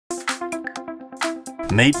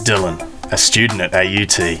Meet Dylan, a student at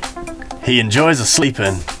AUT. He enjoys a sleep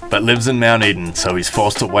in, but lives in Mount Eden, so he's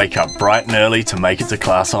forced to wake up bright and early to make it to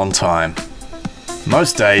class on time.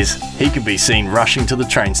 Most days, he can be seen rushing to the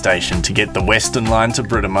train station to get the Western line to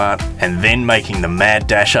Britomart and then making the mad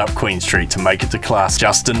dash up Queen Street to make it to class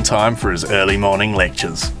just in time for his early morning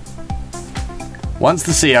lectures. Once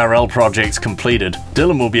the CRL project's completed,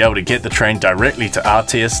 Dylan will be able to get the train directly to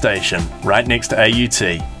Artia Station, right next to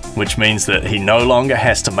AUT, which means that he no longer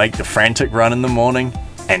has to make the frantic run in the morning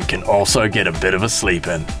and can also get a bit of a sleep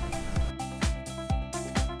in.